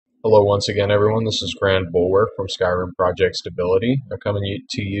Hello once again, everyone. This is Grand Bulwark from Skyrim Project Stability. I'm coming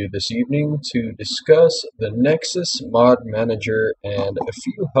to you this evening to discuss the Nexus mod manager and a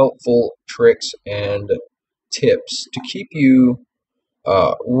few helpful tricks and tips to keep you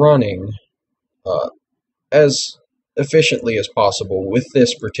running as efficiently as possible with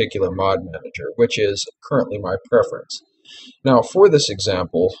this particular mod manager, which is currently my preference. Now, for this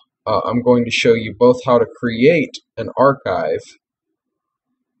example, I'm going to show you both how to create an archive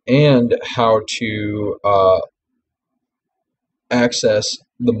and how to access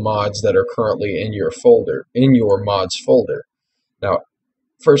the mods that are currently in your folder, in your mods folder. Now,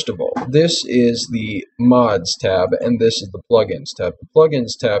 first of all, this is the mods tab, and this is the plugins tab. The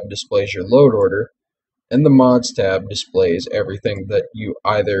plugins tab displays your load order, and the mods tab displays everything that you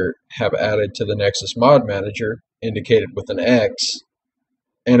either have added to the Nexus mod manager, indicated with an X,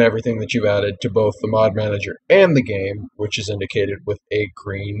 and everything that you've added to both the mod manager and the game, which is indicated with a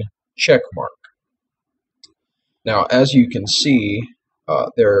green check mark. Now, as you can see,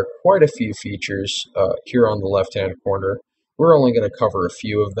 there are quite a few features here on the left-hand corner. We're only going to cover a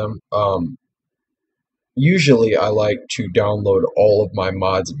few of them. Usually, I like to download all of my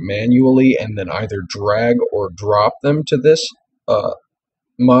mods manually and then either drag or drop them to this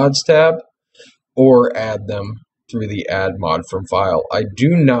mods tab or add them through the add mod from file. I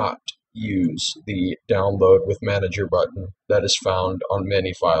do not use the download with manager button that is found on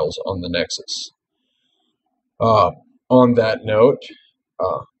many files on the Nexus. On that note,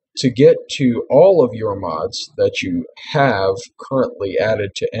 to get to all of your mods that you have currently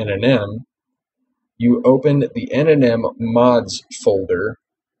added to NNM, you open the NNM mods folder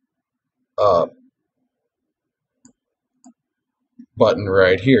button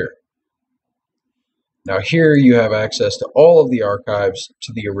right here. Now here you have access to all of the archives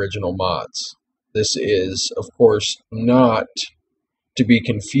to the original mods. This is, of course, not to be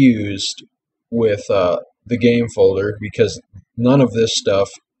confused with the game folder, because none of this stuff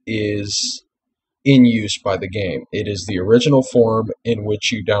is in use by the game. It is the original form in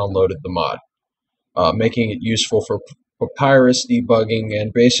which you downloaded the mod, making it useful for papyrus debugging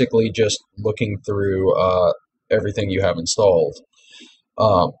and basically just looking through everything you have installed.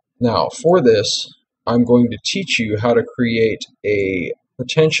 Now, for this, I'm going to teach you how to create a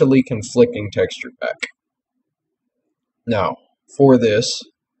potentially conflicting texture pack. Now, for this,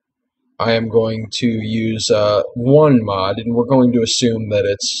 I am going to use one mod, and we're going to assume that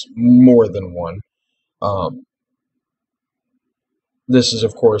it's more than one. This is,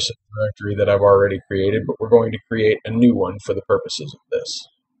 of course, a directory that I've already created, but we're going to create a new one for the purposes of this.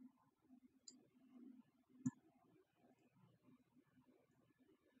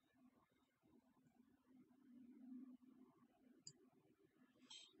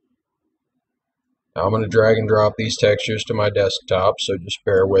 Now I'm going to drag and drop these textures to my desktop, so just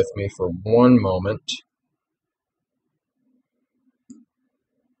bear with me for one moment.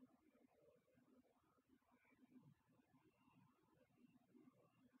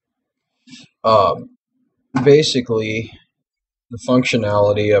 Basically, the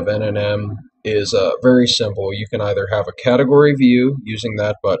functionality of NNM is very simple. You can either have a category view using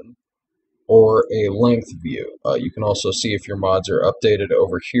that button, or a length view. You can also see if your mods are updated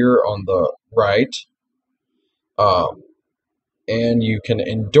over here on the right. And you can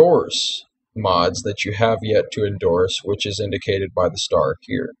endorse mods that you have yet to endorse, which is indicated by the star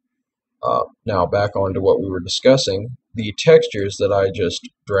here. Now back on to what we were discussing. The textures that I just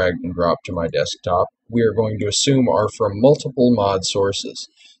dragged and dropped to my desktop, we are going to assume are from multiple mod sources.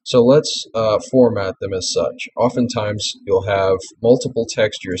 So let's format them as such. Oftentimes you'll have multiple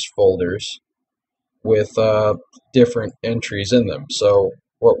textures folders with different entries in them. So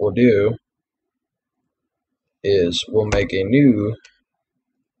what we'll do is we'll make a new,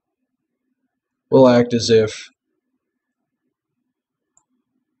 we'll act as if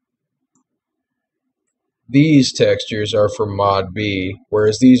these textures are from mod B,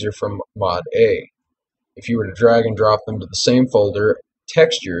 whereas these are from mod A. If you were to drag and drop them to the same folder,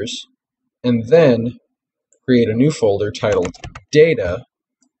 textures, and then create a new folder titled data,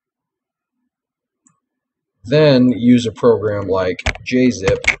 then use a program like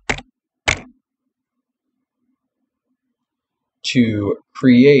JZip to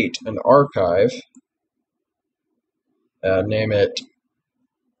create an archive, name it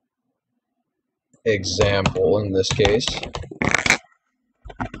example in this case.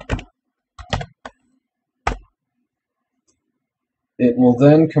 It will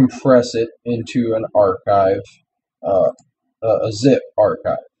then compress it into an archive, a zip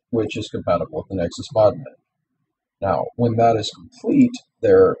archive, which is compatible with the Nexus mod manager. Now, when that is complete,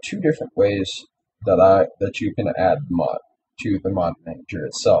 there are two different ways that you can add the mod to the mod manager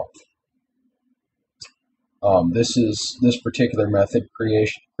itself. This particular method,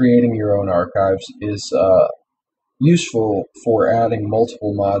 creating your own archives, is useful for adding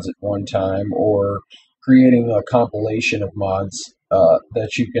multiple mods at one time, or creating a compilation of mods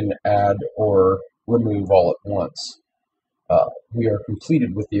that you can add or remove all at once. We are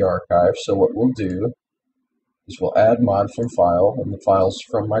completed with the archive, so what we'll do is we'll add mod from file, and the file's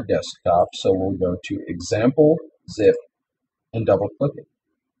from my desktop, so we'll go to example, zip, and double click it.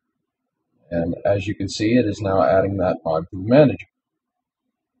 And as you can see, it is now adding that mod to the manager.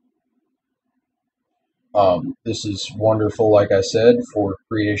 This is wonderful, like I said, for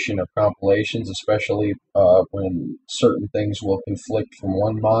creation of compilations, especially when certain things will conflict from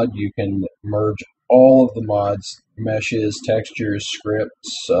one mod. You can merge all of the mods, meshes, textures,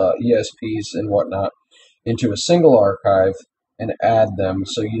 scripts, ESPs, and whatnot into a single archive and add them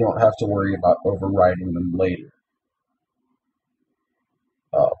so you don't have to worry about overwriting them later.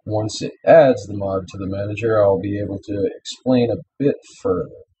 Once it adds the mod to the manager, I'll be able to explain a bit further.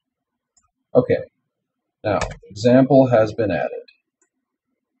 Okay, now example has been added.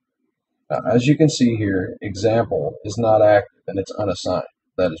 Now, as you can see here, example is not active and it's unassigned.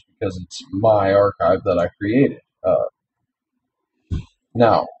 That is because it's my archive that I created.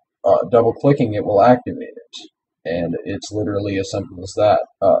 Now, double clicking it will activate it, and it's literally as simple as that.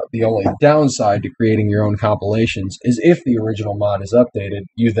 The only downside to creating your own compilations is if the original mod is updated,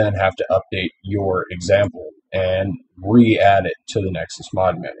 you then have to update your example and re-add it to the Nexus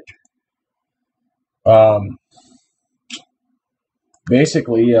mod manager.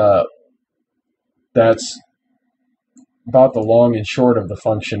 Basically, that's about the long and short of the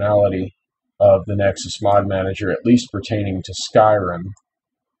functionality of the Nexus mod manager, at least pertaining to Skyrim.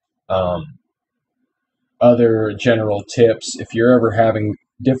 Other general tips: if you're ever having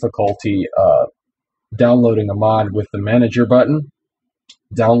difficulty downloading a mod with the manager button,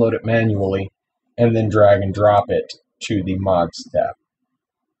 download it manually and then drag and drop it to the mods tab.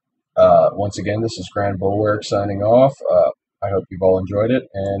 Once again, this is Grand Bulwark signing off. I hope you've all enjoyed it,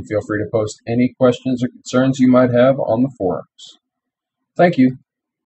 and feel free to post any questions or concerns you might have on the forums. Thank you.